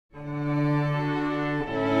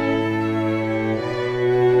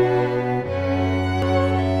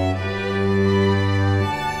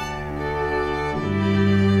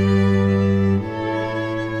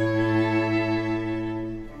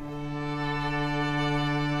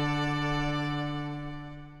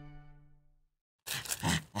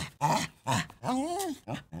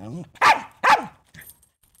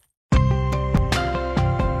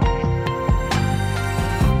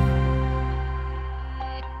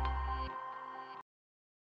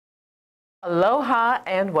Aloha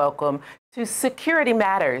and welcome to Security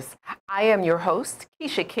Matters. I am your host,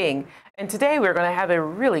 Kecia King, and today we're going to have a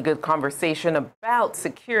really good conversation about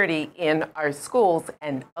security in our schools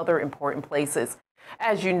and other important places.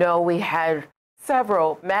 As you know, we had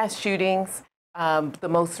several mass shootings, the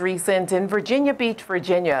most recent in Virginia Beach,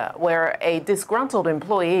 Virginia, where a disgruntled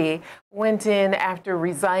employee went in after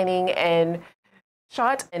resigning and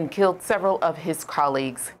shot and killed several of his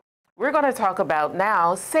colleagues. We're going to talk about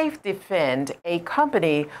now SafeDefend, a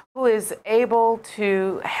company who is able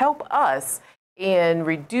to help us in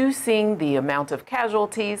reducing the amount of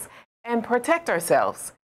casualties and protect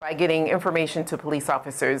ourselves by getting information to police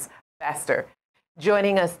officers faster.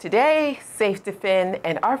 Joining us today, SafeDefend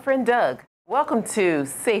and our friend Doug. Welcome to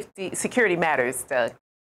Security Matters, Doug. Thank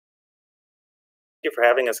you for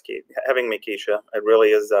having me, Kecia. It really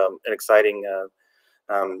is an exciting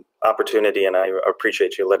opportunity, and I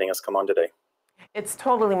appreciate you letting us come on today. It's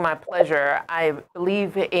totally my pleasure. I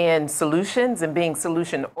believe in solutions and being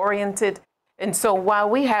solution oriented. And so while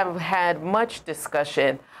we have had much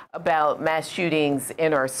discussion about mass shootings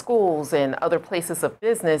in our schools and other places of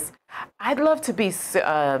business, I'd love to be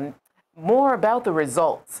more about the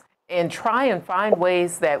results and try and find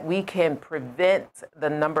ways that we can prevent the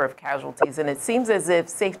number of casualties. And it seems as if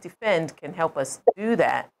SafeDefend can help us do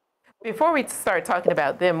that. Before we start talking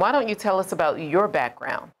about them, why don't you tell us about your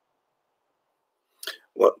background?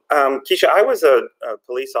 Well, Kecia, I was a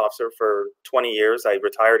police officer for 20 years. I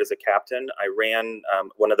retired as a captain. I ran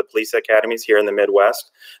one of the police academies here in the Midwest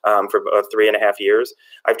for about 3.5 years.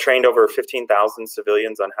 I've trained over 15,000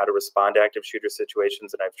 civilians on how to respond to active shooter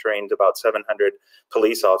situations, and I've trained about 700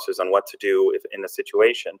 police officers on what to do in a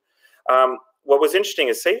situation. What was interesting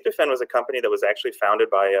is SafeDefend was a company that was actually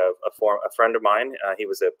founded by a friend of mine. He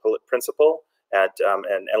was a principal at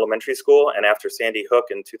an elementary school, and after Sandy Hook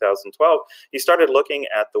in 2012, he started looking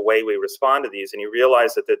at the way we respond to these, and he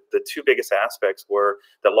realized that the two biggest aspects were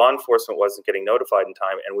that law enforcement wasn't getting notified in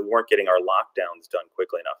time, and we weren't getting our lockdowns done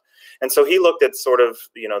quickly enough. And so he looked at sort of,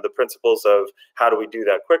 the principles of how do we do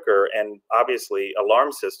that quicker, and obviously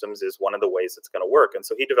alarm systems is one of the ways it's going to work. And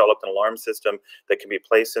so he developed an alarm system that can be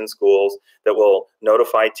placed in schools that will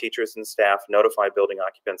notify teachers and staff, notify building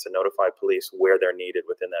occupants, and notify police where they're needed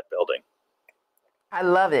within that building. I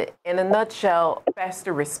love it. In a nutshell,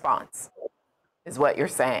 faster response is what you're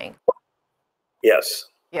saying. Yes.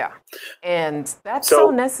 Yeah. And that's so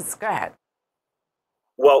necessary. Go ahead.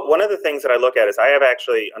 Well, one of the things that I look at is I have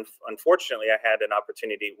actually, unfortunately, I had an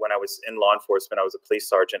opportunity when I was in law enforcement. I was a police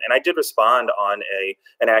sergeant, and I did respond on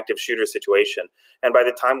an active shooter situation. And by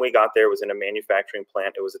the time we got there, it was in a manufacturing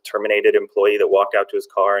plant. It was a terminated employee that walked out to his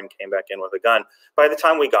car and came back in with a gun. By the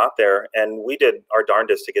time we got there, and we did our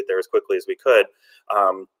darndest to get there as quickly as we could,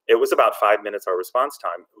 it was about 5 minutes our response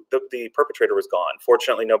time. The perpetrator was gone.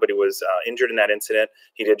 Fortunately, nobody was injured in that incident.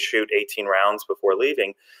 He did shoot 18 rounds before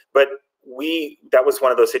leaving, but that was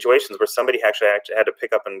one of those situations where somebody actually had to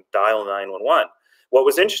pick up and dial 911. What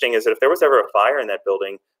was interesting is that if there was ever a fire in that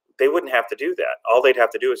building, they wouldn't have to do that. All they'd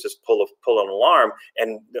have to do is just pull an alarm,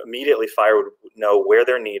 and immediately fire would know where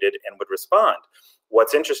they're needed and would respond.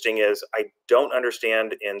 What's interesting is I don't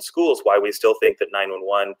understand in schools why we still think that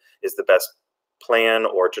 911 is the best plan,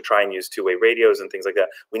 or to try and use two-way radios and things like that.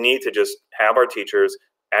 We need to just have our teachers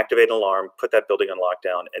activate an alarm, put that building on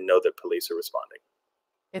lockdown, and know that police are responding.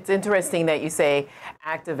 It's interesting that you say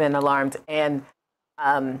active and alarmed, and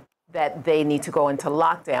that they need to go into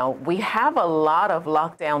lockdown. We have a lot of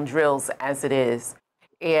lockdown drills as it is,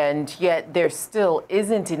 and yet there still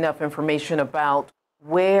isn't enough information about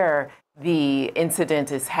where the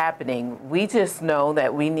incident is happening. We just know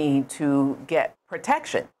that we need to get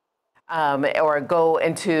protection or go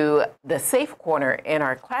into the safe corner in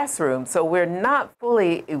our classroom. So we're not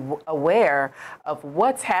fully aware of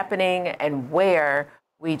what's happening and where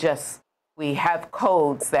we have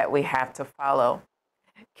codes that we have to follow.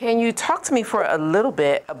 Can you talk to me for a little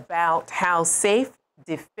bit about how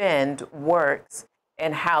SafeDefend works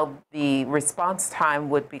and how the response time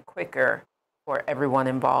would be quicker for everyone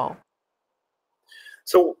involved?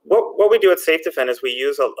 So what we do at SafeDefend is we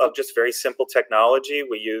use just very simple technology.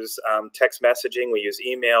 We use text messaging, we use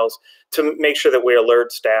emails to make sure that we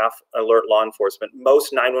alert staff, alert law enforcement.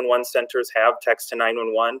 Most 911 centers have text to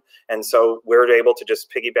 911, and so we're able to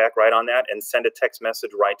just piggyback right on that and send a text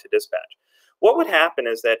message right to dispatch. What would happen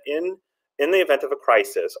is that in the event of a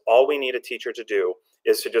crisis, all we need a teacher to do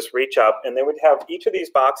is to just reach up, and they would have each of these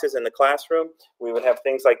boxes in the classroom. We would have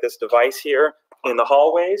things like this device here in the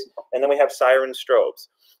hallways, and then we have siren strobes.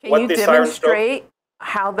 Can you demonstrate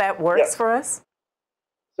how that works for us?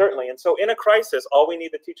 Certainly. And so in a crisis, all we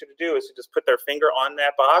need the teacher to do is to just put their finger on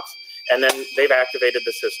that box, and then they've activated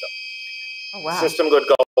the system. Oh, wow. System would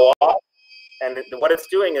go off, and what it's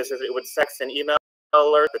doing is it would text an email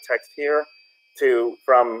alert, the text here,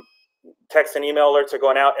 from text and email alerts are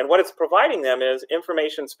going out, and what it's providing them is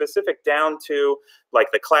information specific down to like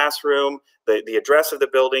the classroom, the address of the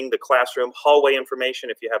building, the classroom, hallway information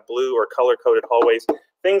if you have blue or color-coded hallways,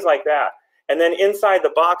 things like that. And then inside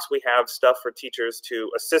the box, we have stuff for teachers to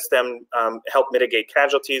assist them, help mitigate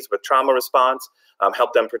casualties with trauma response,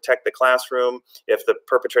 help them protect the classroom if the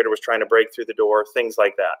perpetrator was trying to break through the door, things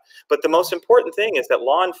like that. But the most important thing is that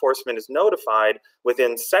law enforcement is notified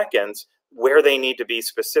within seconds where they need to be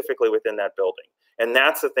specifically within that building. And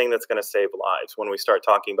that's the thing that's going to save lives when we start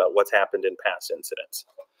talking about what's happened in past incidents.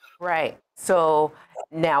 Right. So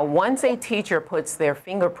now once a teacher puts their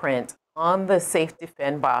fingerprint on the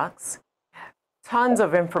SafeDefend box, tons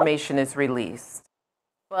of information is released.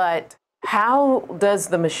 But how does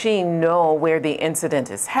the machine know where the incident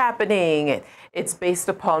is happening? It's based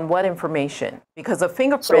upon what information? Because a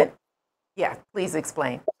fingerprint, yeah, please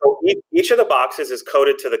explain. So each of the boxes is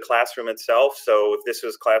coded to the classroom itself. So if this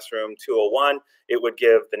was classroom 201, it would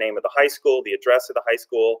give the name of the high school, the address of the high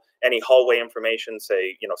school, any hallway information,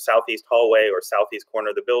 say, southeast hallway or southeast corner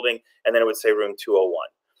of the building, and then it would say room 201.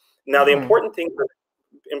 Now, the important thing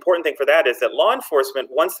for that is that law enforcement,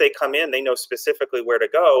 once they come in, they know specifically where to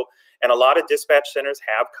go. And a lot of dispatch centers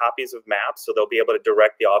have copies of maps, so they'll be able to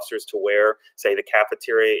direct the officers to where, say, the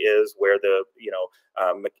cafeteria is, where the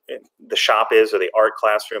shop is, or the art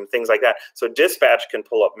classroom, things like that. So dispatch can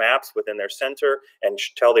pull up maps within their center and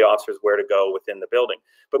tell the officers where to go within the building.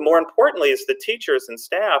 But more importantly is the teachers and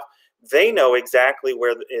staff, they know exactly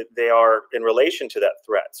where they are in relation to that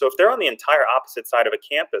threat. So if they're on the entire opposite side of a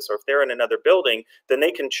campus, or if they're in another building, then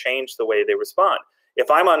they can change the way they respond. If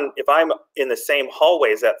I'm in the same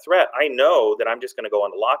hallway as that threat, I know that I'm just going to go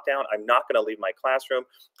on the lockdown. I'm not going to leave my classroom.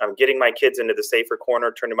 I'm getting my kids into the safer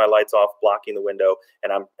corner, turning my lights off, blocking the window,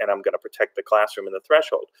 and I'm going to protect the classroom and the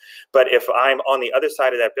threshold. But if I'm on the other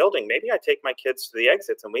side of that building, maybe I take my kids to the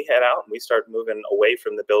exits and we head out and we start moving away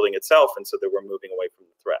from the building itself, and so that we're moving away from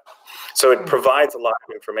the threat. So it provides a lot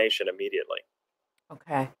of information immediately.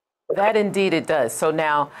 Okay, that indeed it does. So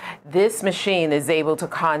now this machine is able to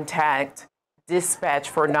contact dispatch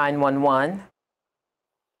for 911,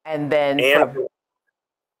 and then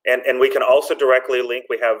and we can also directly link.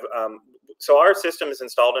 We have so our system is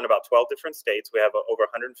installed in about 12 different states. We have over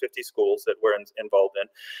 150 schools that we're involved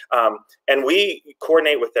in, and we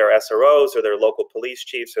coordinate with their SROs or their local police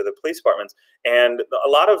chiefs or the police departments. And a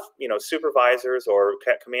lot of supervisors or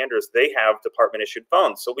commanders, they have department issued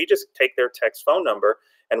phones, so we just take their text phone number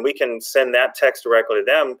and we can send that text directly to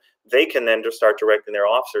them. They can then just start directing their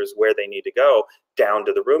officers where they need to go, down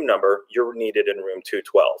to the room number. You're needed in room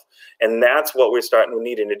 212. And that's what we're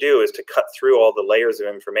needing to do, is to cut through all the layers of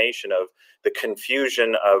information, of the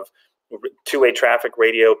confusion of two-way traffic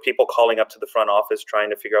radio, people calling up to the front office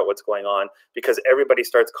trying to figure out what's going on, because everybody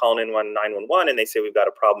starts calling in 911 and they say we've got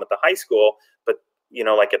a problem at the high school. But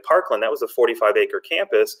like at Parkland, that was a 45-acre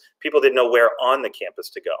campus. People didn't know where on the campus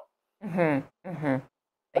to go.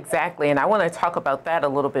 Exactly, and I want to talk about that a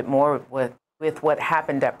little bit more with what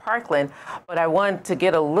happened at Parkland, but I want to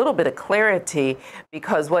get a little bit of clarity,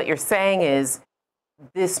 because what you're saying is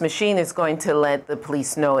this machine is going to let the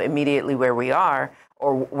police know immediately where we are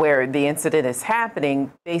or where the incident is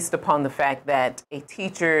happening, based upon the fact that a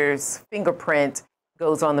teacher's fingerprint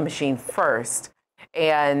goes on the machine first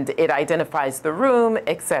and it identifies the room,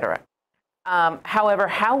 etc. However,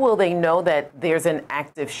 how will they know that there's an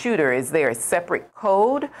active shooter? Is there a separate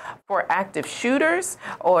code for active shooters,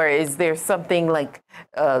 or is there something like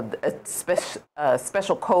a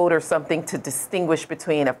special code or something to distinguish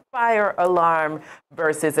between a fire alarm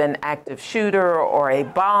versus an active shooter, or a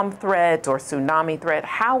bomb threat or tsunami threat?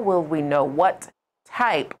 How will we know what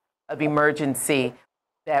type of emergency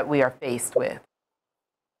that we are faced with?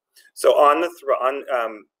 So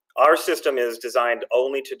our system is designed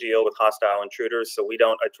only to deal with hostile intruders, so we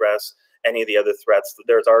don't address any of the other threats.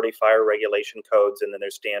 There's already fire regulation codes, and then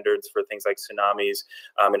there's standards for things like tsunamis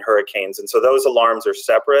and hurricanes. And so those alarms are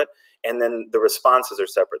separate, and then the responses are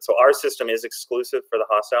separate. So our system is exclusive for the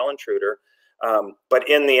hostile intruder, but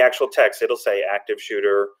in the actual text, it'll say active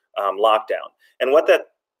shooter lockdown. And what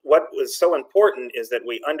was so important is that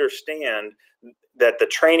we understand that the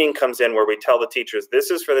training comes in where we tell the teachers,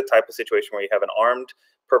 this is for the type of situation where you have an armed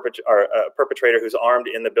perpetrator who's armed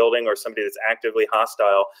in the building or somebody that's actively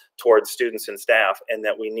hostile towards students and staff, and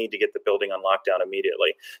that we need to get the building on lockdown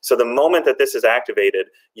immediately. So the moment that this is activated,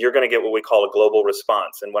 you're going to get what we call a global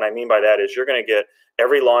response. And what I mean by that is you're going to get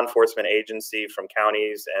every law enforcement agency from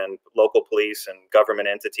counties and local police and government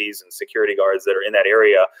entities and security guards that are in that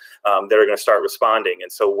area that are going to start responding.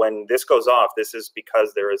 And so when this goes off, this is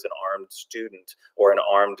because there is an armed student or an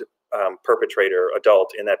armed perpetrator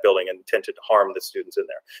adult in that building and intended to harm the students in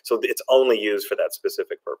there. So it's only used for that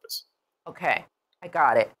specific purpose. Okay, I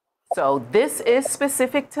got it. So this is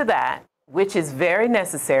specific to that, which is very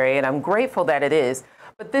necessary, and I'm grateful that it is.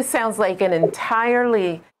 But this sounds like an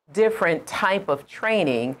entirely different type of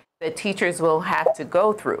training that teachers will have to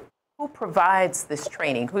go through. Who provides this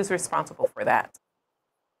training? Who's responsible for that?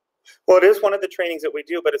 Well, it is one of the trainings that we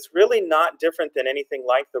do, but it's really not different than anything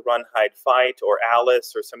like the Run, Hide, Fight or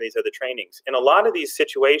Alice or some of these other trainings. In a lot of these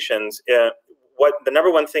situations, what the number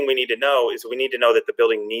one thing we need to know is we need to know that the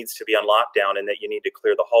building needs to be on lockdown and that you need to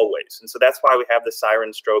clear the hallways. And so that's why we have the siren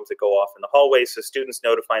strobes that go off in the hallways, so students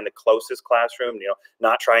notifying the closest classroom,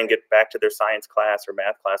 not try and get back to their science class or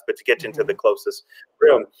math class, but to get into the closest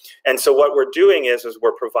room. And so what we're doing is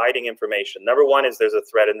we're providing information. Number one is there's a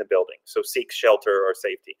threat in the building, so seek shelter or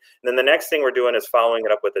safety. And then the next thing we're doing is following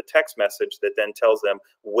it up with a text message that then tells them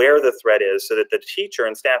where the threat is so that the teacher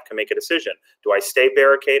and staff can make a decision. Do I stay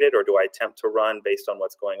barricaded or do I attempt to run based on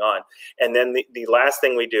what's going on? And then the last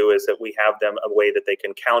thing we do is that we have them a way that they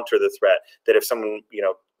can counter the threat, that if someone,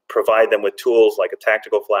 provide them with tools like a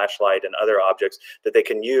tactical flashlight and other objects that they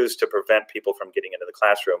can use to prevent people from getting into the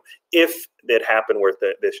classroom if it happened where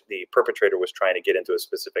the perpetrator was trying to get into a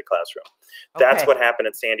specific classroom. Okay. That's what happened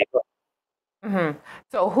at Sandy Hook. Mm-hmm.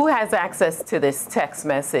 So who has access to this text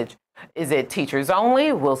message? Is it teachers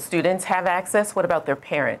only? Will students have access? What about their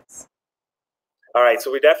parents? All right,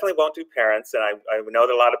 so we definitely won't do parents, and I know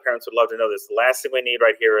that a lot of parents would love to know this. The last thing we need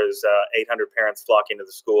right here is 800 parents flocking to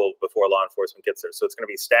the school before law enforcement gets there. So it's going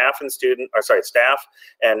to be staff and staff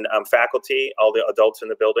and faculty, all the adults in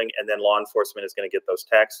the building, and then law enforcement is going to get those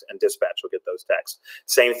texts, and dispatch will get those texts.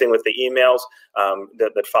 Same thing with the emails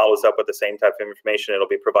that follows up with the same type of information. It'll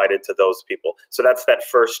be provided to those people. So that's that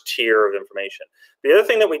first tier of information. The other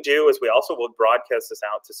thing that we do is we also will broadcast this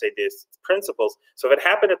out to say these principals. So if it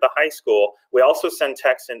happened at the high school, we also send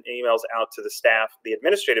texts and emails out to the staff, the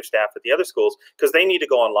administrative staff at the other schools, because they need to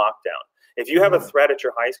go on lockdown. If you have a threat at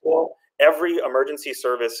your high school, every emergency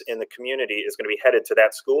service in the community is going to be headed to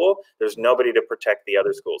that school. There's nobody to protect the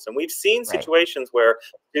other schools. And we've seen situations where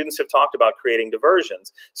students have talked about creating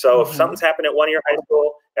diversions. So if something's happened at one of your high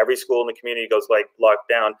school, every school in the community goes locked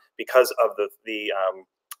down because of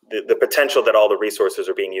the potential that all the resources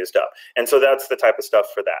are being used up. And so that's the type of stuff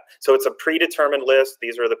for that. So it's a predetermined list.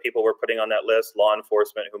 These are the people we're putting on that list, law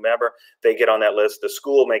enforcement, whomever, they get on that list. The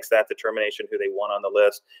school makes that determination who they want on the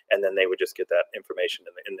list, and then they would just get that information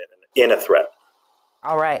in a threat.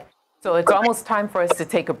 All right. So it's almost time for us to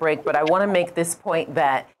take a break, but I want to make this point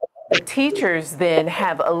that the teachers then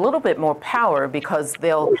have a little bit more power because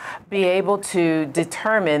they'll be able to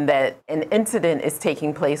determine that an incident is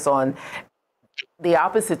taking place on the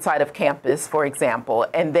opposite side of campus, for example,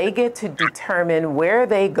 and they get to determine where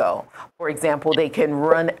they go. For example, they can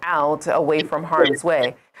run out away from harm's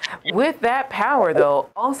way. With that power, though,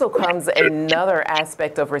 also comes another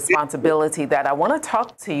aspect of responsibility that I want to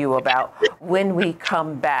talk to you about when we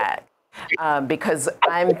come back. Because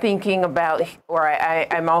I'm thinking about, or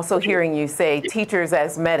I'm also hearing you say teachers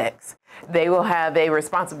as medics. They will have a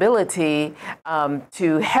responsibility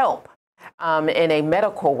to help in a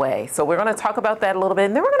medical way. So we're going to talk about that a little bit.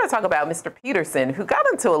 And then we're going to talk about Mr. Peterson, who got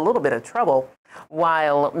into a little bit of trouble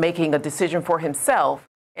while making a decision for himself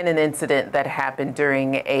in an incident that happened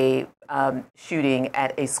during a shooting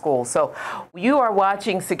at a school. So you are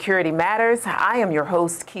watching Security Matters. I am your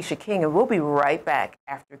host, Kecia King, and we'll be right back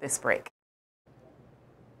after this break.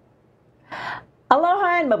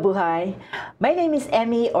 Aloha and mabuhay. My name is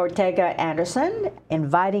Emmy Ortega Anderson,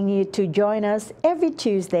 inviting you to join us every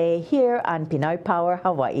Tuesday here on Pinoy Power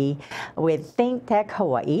Hawaii with ThinkTech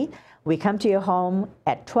Hawaii. We come to your home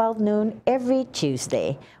at 12 noon every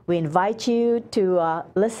Tuesday. We invite you to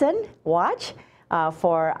listen, watch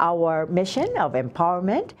for our mission of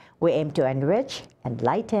empowerment. We aim to enrich,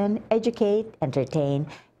 enlighten, educate, entertain,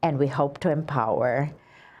 and we hope to empower.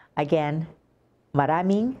 Again,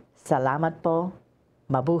 maraming salamat po.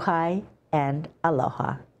 Mabuhay and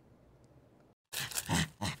aloha.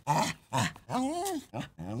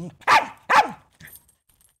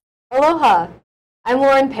 Aloha! I'm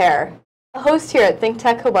Lauren Pear, a host here at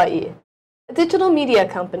ThinkTech Hawaii, a digital media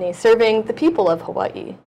company serving the people of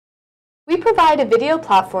Hawaii. We provide a video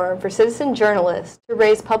platform for citizen journalists to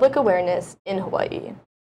raise public awareness in Hawaii.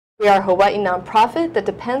 We are a Hawaii nonprofit that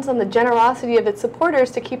depends on the generosity of its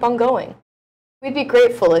supporters to keep on going. We'd be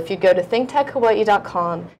grateful if you'd go to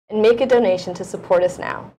thinktechhawaii.com and make a donation to support us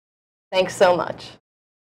now. Thanks so much.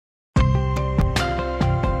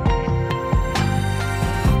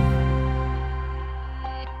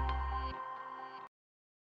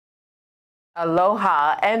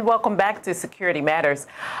 Aloha and welcome back to Security Matters.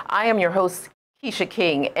 I am your host, Kecia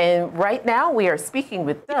King, and right now we are speaking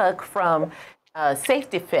with Doug from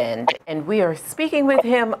SafeDefend, and we are speaking with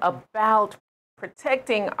him about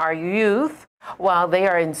protecting our youth while they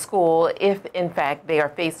are in school if, in fact, they are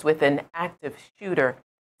faced with an active shooter.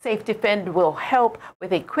 SafeDefend will help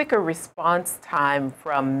with a quicker response time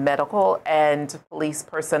from medical and police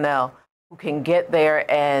personnel who can get there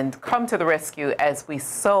and come to the rescue as we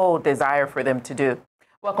so desire for them to do.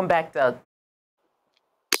 Welcome back, Doug.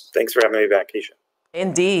 Thanks for having me back, Kecia.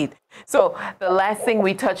 Indeed. So the last thing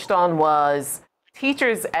we touched on was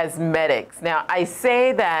teachers as medics. Now, I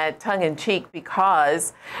say that tongue-in-cheek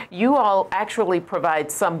because you all actually provide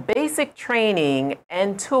some basic training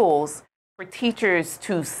and tools for teachers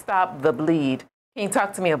to stop the bleed. Can you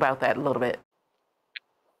talk to me about that a little bit?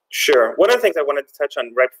 Sure. One of the things I wanted to touch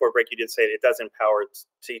on right before break, you did say it does empower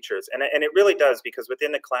teachers. And it really does, because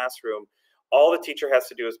within the classroom, all the teacher has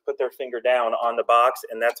to do is put their finger down on the box,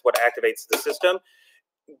 and that's what activates the system.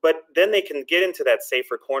 But then they can get into that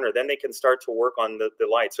safer corner. Then they can start to work on the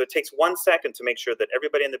light. So it takes 1 second to make sure that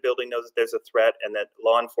everybody in the building knows that there's a threat and that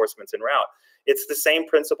law enforcement's en route. It's the same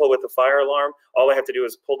principle with the fire alarm. All I have to do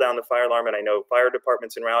is pull down the fire alarm, and I know fire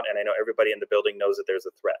department's en route, and I know everybody in the building knows that there's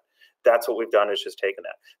a threat. That's what we've done, is just taken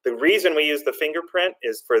that. The reason we use the fingerprint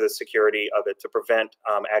is for the security of it, to prevent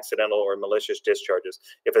accidental or malicious discharges.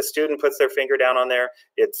 If a student puts their finger down on there,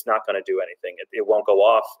 it's not going to do anything. It won't go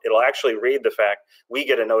off. It'll actually read the fact. We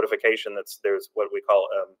get a notification that there's what we call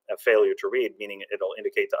a failure to read, meaning it'll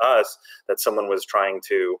indicate to us that someone was trying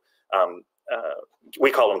to, we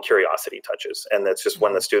call them curiosity touches. And that's just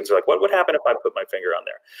when the students are like, what would happen if I put my finger on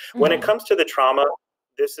there? When it comes to the trauma,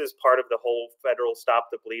 this is part of the whole federal Stop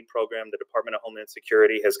the Bleed program. The Department of Homeland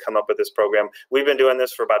Security has come up with this program. We've been doing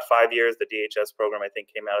this for about 5 years. The DHS program, I think,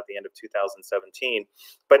 came out at the end of 2017.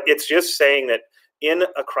 But it's just saying that in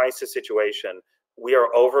a crisis situation, we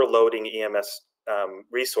are overloading EMS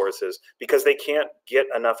resources because they can't get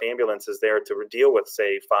enough ambulances there to deal with,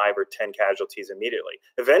 say, 5 or 10 casualties immediately.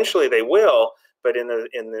 Eventually they will, but in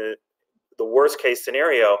the worst case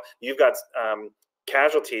scenario, you've got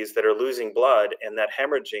casualties that are losing blood, and that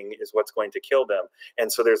hemorrhaging is what's going to kill them.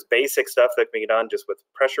 And so there's basic stuff that can be done just with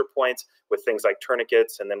pressure points, with things like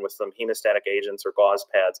tourniquets, and then with some hemostatic agents or gauze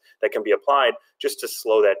pads that can be applied just to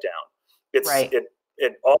slow that down. It's right.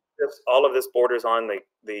 All of this borders on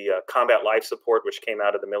the combat life support, which came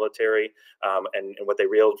out of the military, and what they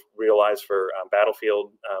realized for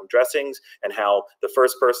battlefield dressings, and how the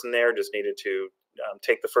first person there just needed to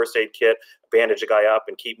take the first aid kit, bandage a guy up,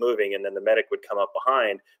 and keep moving, and then the medic would come up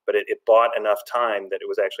behind. But it bought enough time that it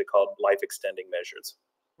was actually called life extending measures.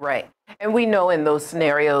 Right. And we know in those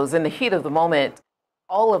scenarios, in the heat of the moment,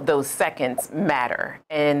 all of those seconds matter.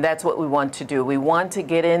 And that's what we want to do. We want to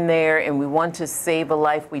get in there and we want to save a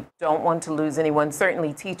life. We don't want to lose anyone.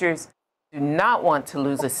 Certainly teachers do not want to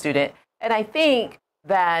lose a student. And I think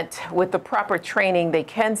that with the proper training, they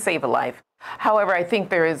can save a life. However, I think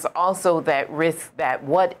there is also that risk that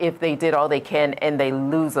what if they did all they can and they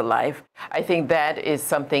lose a life? I think that is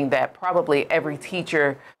something that probably every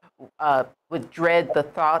teacher would dread the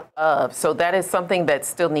thought of. So that is something that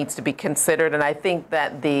still needs to be considered. And I think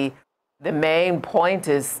that the main point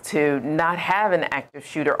is to not have an active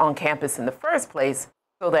shooter on campus in the first place,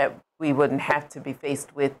 so that we wouldn't have to be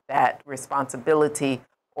faced with that responsibility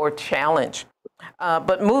or challenge.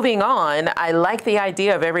 But moving on, I like the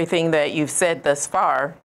idea of everything that you've said thus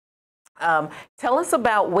far. Tell us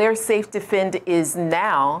about where SafeDefend is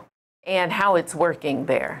now and how it's working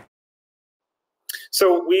there.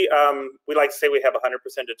 So we like to say we have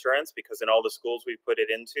 100% deterrence, because in all the schools we put it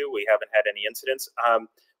into, we haven't had any incidents.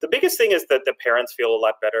 The biggest thing is that the parents feel a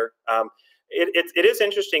lot better. It is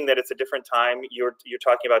interesting that it's a different time. You're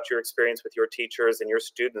talking about your experience with your teachers and your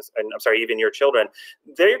students, and I'm sorry, even your children.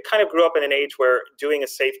 They kind of grew up in an age where doing a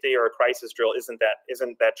safety or a crisis drill isn't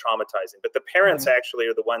that traumatizing. But the parents actually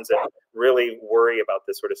are the ones that really worry about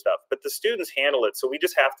this sort of stuff. But the students handle it. So we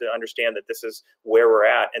just have to understand that this is where we're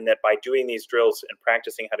at, and that by doing these drills and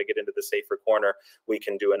practicing how to get into the safer corner, we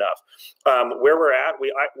can do enough. Where we're at,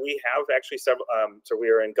 we have actually several. So we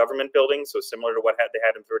are in government buildings, so similar to what they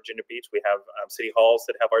had in Virginia Beach. We have city halls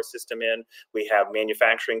that have our system in. We have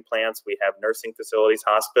manufacturing plants. We have nursing facilities,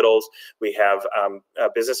 hospitals. We have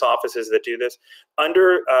business offices that do this.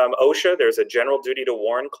 Under OSHA, there's a general duty to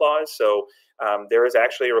warn clause. So there is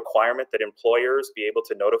actually a requirement that employers be able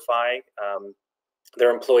to notify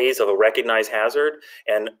their employees of a recognized hazard,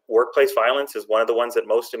 and workplace violence is one of the ones that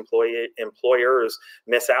most employers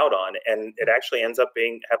miss out on, and it actually ends up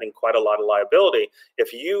having quite a lot of liability.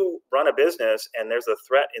 If you run a business and there's a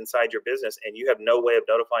threat inside your business and you have no way of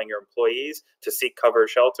notifying your employees to seek cover or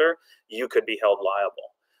shelter, you could be held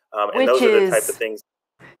liable. And those are the type of things.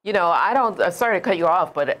 You know, sorry to cut you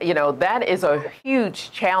off, but you know, that is a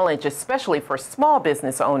huge challenge, especially for small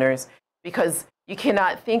business owners, because you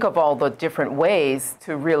cannot think of all the different ways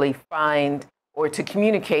to really find or to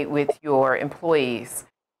communicate with your employees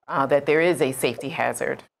that there is a safety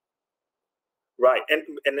hazard. Right.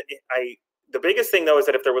 And the biggest thing, though, is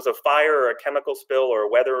that if there was a fire or a chemical spill or a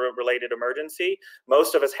weather-related emergency,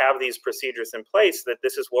 most of us have these procedures in place that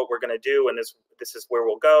this is what we're going to do, and this is where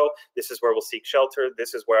we'll go, this is where we'll seek shelter,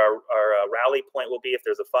 this is where our rally point will be if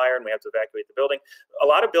there's a fire and we have to evacuate the building. A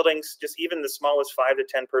lot of buildings, just even the smallest 5 to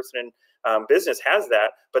 10 person business has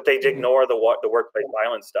that, but they ignore the workplace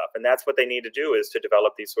violence stuff. And that's what they need to do, is to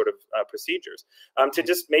develop these sort of procedures. To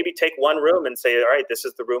just maybe take one room and say, all right, this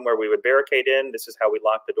is the room where we would barricade in, this is how we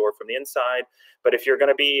lock the door from the inside. But if you're going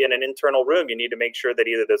to be in an internal room, you need to make sure that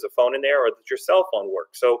either there's a phone in there or that your cell phone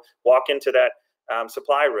works. So walk into that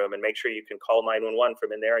supply room and make sure you can call 911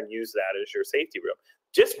 from in there and use that as your safety room.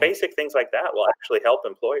 Just basic things like that will actually help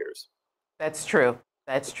employers. That's true.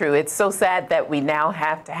 That's true. It's so sad that we now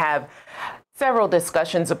have to have several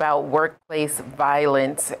discussions about workplace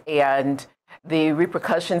violence and the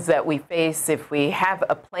repercussions that we face if we have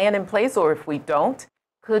a plan in place or if we don't,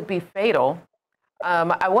 could be fatal.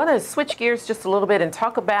 I want to switch gears just a little bit and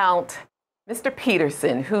talk about Mr.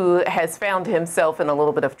 Peterson, who has found himself in a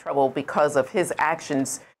little bit of trouble because of his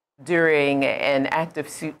actions during an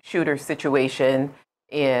active shooter situation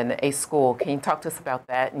in a school. Can you talk to us about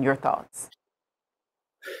that and your thoughts?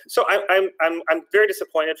 So I'm very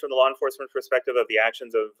disappointed from the law enforcement perspective of the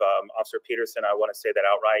actions of Officer Peterson. I want to say that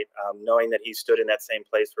outright. Knowing that he stood in that same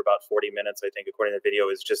place for about 40 minutes, I think, according to the video,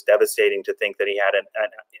 is just devastating to think that he had an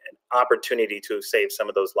opportunity to save some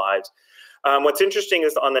of those lives. What's interesting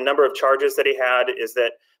is on the number of charges that he had is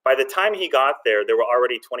that by the time he got there, there were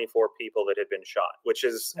already 24 people that had been shot, which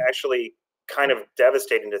is actually kind of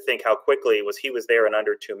devastating to think how quickly he was there in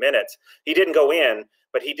under 2 minutes. He didn't go in,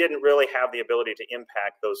 but he didn't really have the ability to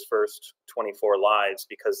impact those first 24 lives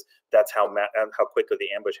because that's how quickly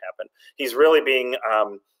the ambush happened. He's really being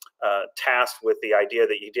tasked with the idea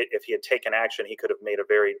that if he had taken action, he could have made a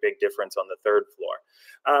very big difference on the third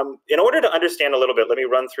floor. In order to understand a little bit, let me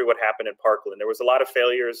run through what happened in Parkland. There was a lot of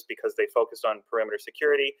failures because they focused on perimeter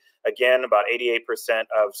security. Again, about 88%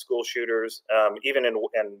 of school shooters, even in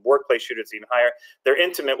workplace shooters, even higher, they're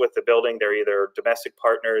intimate with the building. They're either domestic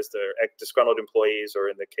partners, they're disgruntled employees, or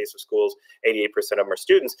in the case of schools, 88% of them are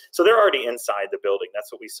students. So they're already inside the building.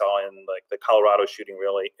 That's what we saw in like the Colorado shooting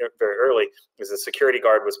really very early, is the security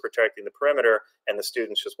guard was protecting the perimeter and the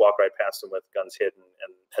students just walked right past them with guns hidden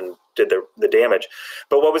and did the damage.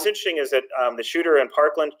 But what was interesting is that the shooter in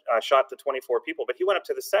Parkland shot the 24 people, but he went up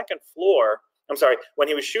to the second floor. I'm sorry, when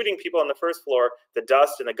he was shooting people on the first floor, the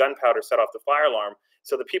dust and the gunpowder set off the fire alarm.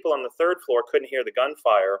 So the people on the third floor couldn't hear the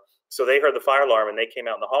gunfire. So they heard the fire alarm and they came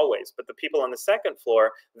out in the hallways. But the people on the second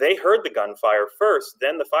floor, they heard the gunfire first,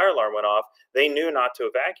 then the fire alarm went off. They knew not to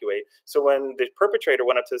evacuate. So when the perpetrator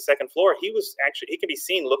went up to the second floor, he can be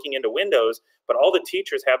seen looking into windows, but all the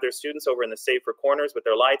teachers have their students over in the safer corners with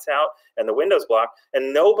their lights out and the windows blocked,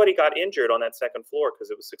 and nobody got injured on that second floor because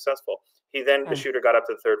it was successful. The shooter got up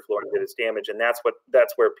to the third floor and did his damage, and that's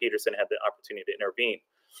where Peterson had the opportunity to intervene.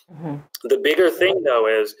 Mm-hmm. The bigger thing, though,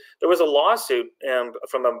 is there was a lawsuit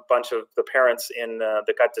from a bunch of the parents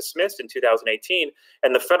that got dismissed in 2018,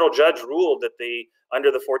 and the federal judge ruled that under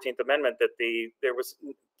the 14th Amendment that there was,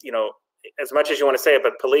 as much as you want to say it,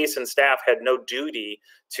 but police and staff had no duty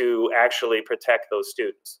to actually protect those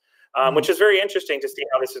students. Which is very interesting to see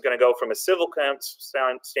how this is going to go from a civil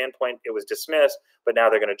standpoint. It was dismissed, but now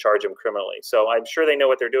they're going to charge him criminally. So I'm sure they know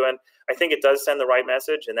what they're doing. I think it does send the right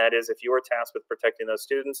message, and that is if you are tasked with protecting those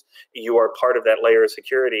students, you are part of that layer of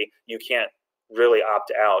security. You can't really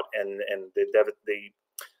opt out, and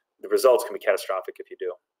the results can be catastrophic if you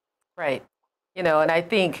do. Right. And I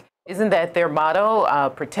think, isn't that their motto,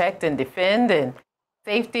 protect and defend and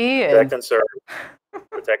safety? Protect and serve.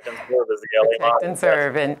 Protect and serve is the LA model. Protect and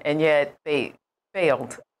serve, and yet they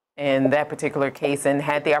failed in that particular case and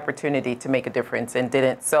had the opportunity to make a difference and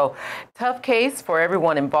didn't. So tough case for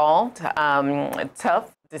everyone involved.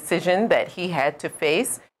 Tough decision that he had to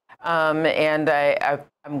face. And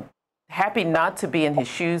I'm happy not to be in his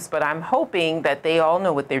shoes, but I'm hoping that they all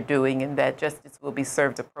know what they're doing and that justice will be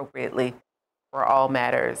served appropriately for all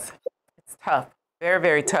matters. It's tough, very,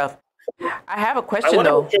 very tough. I have a question,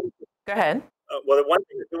 though. Go ahead. Well, the one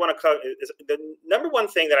thing that we want to cover is the number one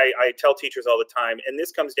thing that I tell teachers all the time, and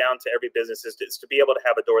this comes down to every business, is to be able to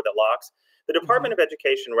have a door that locks. The Department of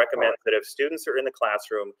Education recommends that if students are in the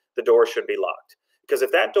classroom, the door should be locked. Because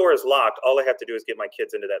if that door is locked, all I have to do is get my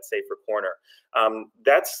kids into that safer corner.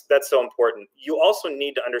 That's so important. You also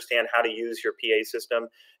need to understand how to use your PA system.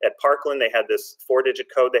 At Parkland, they had this 4-digit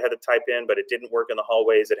code they had to type in, but it didn't work in the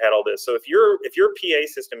hallways. It had all this. So if your PA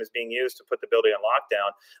system is being used to put the building on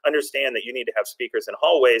lockdown, understand that you need to have speakers in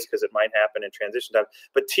hallways because it might happen in transition time.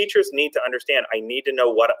 But teachers need to understand, I need to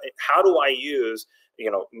know how do I use,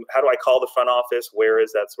 how do I call the front office? Where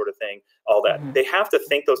is that sort of thing? All that. They have to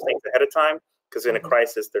think those things ahead of time. Because in a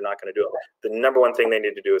crisis, they're not going to do it. The number one thing they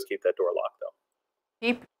need to do is keep that door locked, though.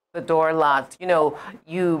 Keep the door locked.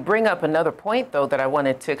 You bring up another point, though, that I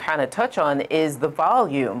wanted to kind of touch on is the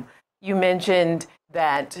volume. You mentioned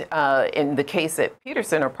that in the case at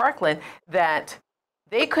Peterson or Parkland, that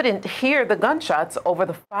they couldn't hear the gunshots over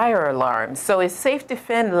the fire alarm. So is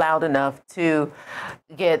SafeDefend loud enough to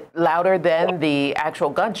get louder than the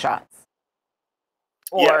actual gunshots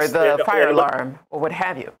or yes, the fire alarm or what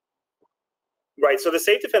have you? Right. So the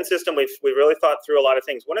SafeDefend system, we've really thought through a lot of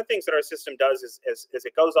things. One of the things that our system does is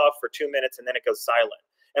it goes off for 2 minutes and then it goes silent.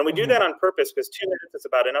 And we do that on purpose because 2 minutes is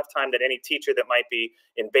about enough time that any teacher that might be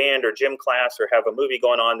in band or gym class or have a movie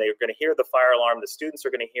going on, they're going to hear the fire alarm, the students are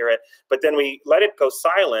going to hear it, but then we let it go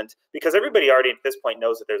silent because everybody already at this point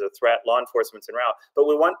knows that there's a threat, law enforcement's en route. But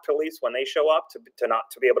we want police, when they show up, to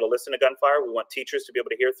be able to listen to gunfire. We want teachers to be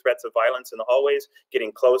able to hear threats of violence in the hallways,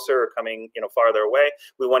 getting closer or coming farther away.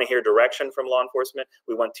 We want to hear direction from law enforcement.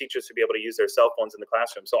 We want teachers to be able to use their cell phones in the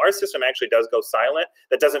classroom. So our system actually does go silent.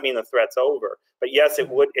 That doesn't mean the threat's over. But yes,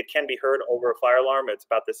 it can be heard over a fire alarm. It's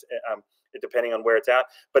about this, depending on where it's at.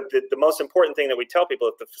 But the most important thing that we tell people,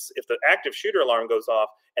 if the active shooter alarm goes off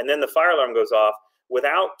and then the fire alarm goes off,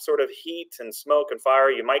 without sort of heat and smoke and fire,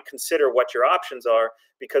 you might consider what your options are,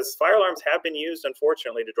 because fire alarms have been used,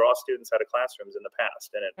 unfortunately, to draw students out of classrooms in the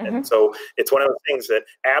past. And so it's one of the things that,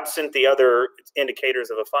 absent the other indicators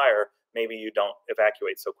of a fire, maybe you don't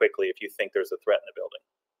evacuate so quickly if you think there's a threat in the building.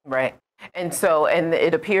 Right. And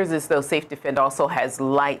it appears as though SafeDefend also has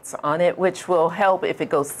lights on it, which will help if it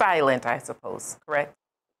goes silent, I suppose, correct?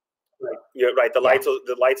 Right. You're right. The lights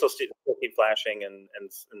will still keep flashing and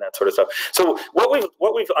that sort of stuff. So what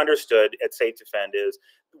we've understood at SafeDefend is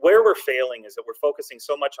where we're failing is that we're focusing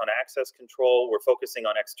so much on access control. We're focusing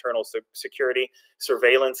on external security,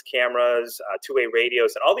 surveillance cameras, two-way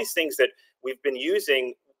radios, and all these things that we've been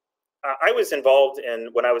using. I was involved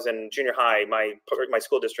when I was in junior high, my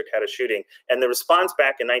school district had a shooting, and the response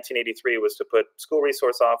back in 1983 was to put school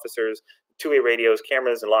resource officers, two-way radios,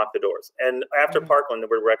 cameras, and lock the doors. And after Parkland,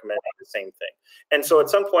 we're recommending the same thing. And so at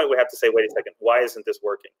some point we have to say, wait a second, why isn't this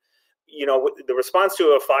working? The response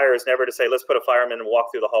to a fire is never to say, let's put a fireman and walk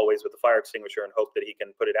through the hallways with a fire extinguisher and hope that he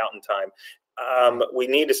can put it out in time. We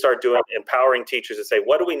need to start empowering teachers to say,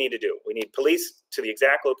 what do we need to do? We need police to the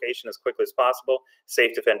exact location as quickly as possible.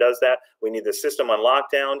 SafeDefend does that. We need the system on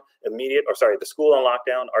lockdown, the school on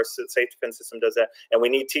lockdown. Our SafeDefend system does that. And we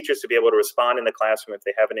need teachers to be able to respond in the classroom if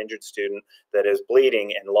they have an injured student that is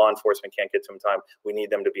bleeding and law enforcement can't get to them in time. We need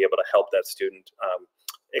them to be able to help that student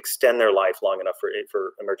extend their life long enough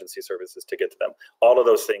for emergency services to get to them. All of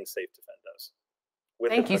those things SafeDefend does.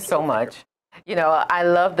 Thank you so much. I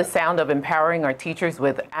love the sound of empowering our teachers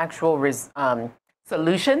with actual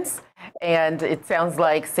solutions. And it sounds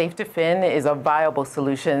like SafeDefend is a viable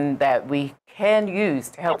solution that we can use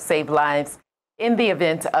to help save lives in the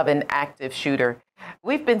event of an active shooter.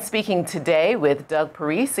 We've been speaking today with Doug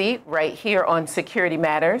Parisi right here on Security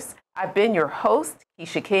Matters. I've been your host,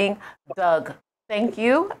 Kecia King. Doug, thank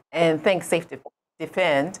you, and thanks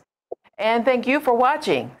SafeDefend. And thank you for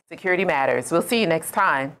watching Security Matters. We'll see you next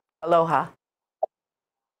time. Aloha.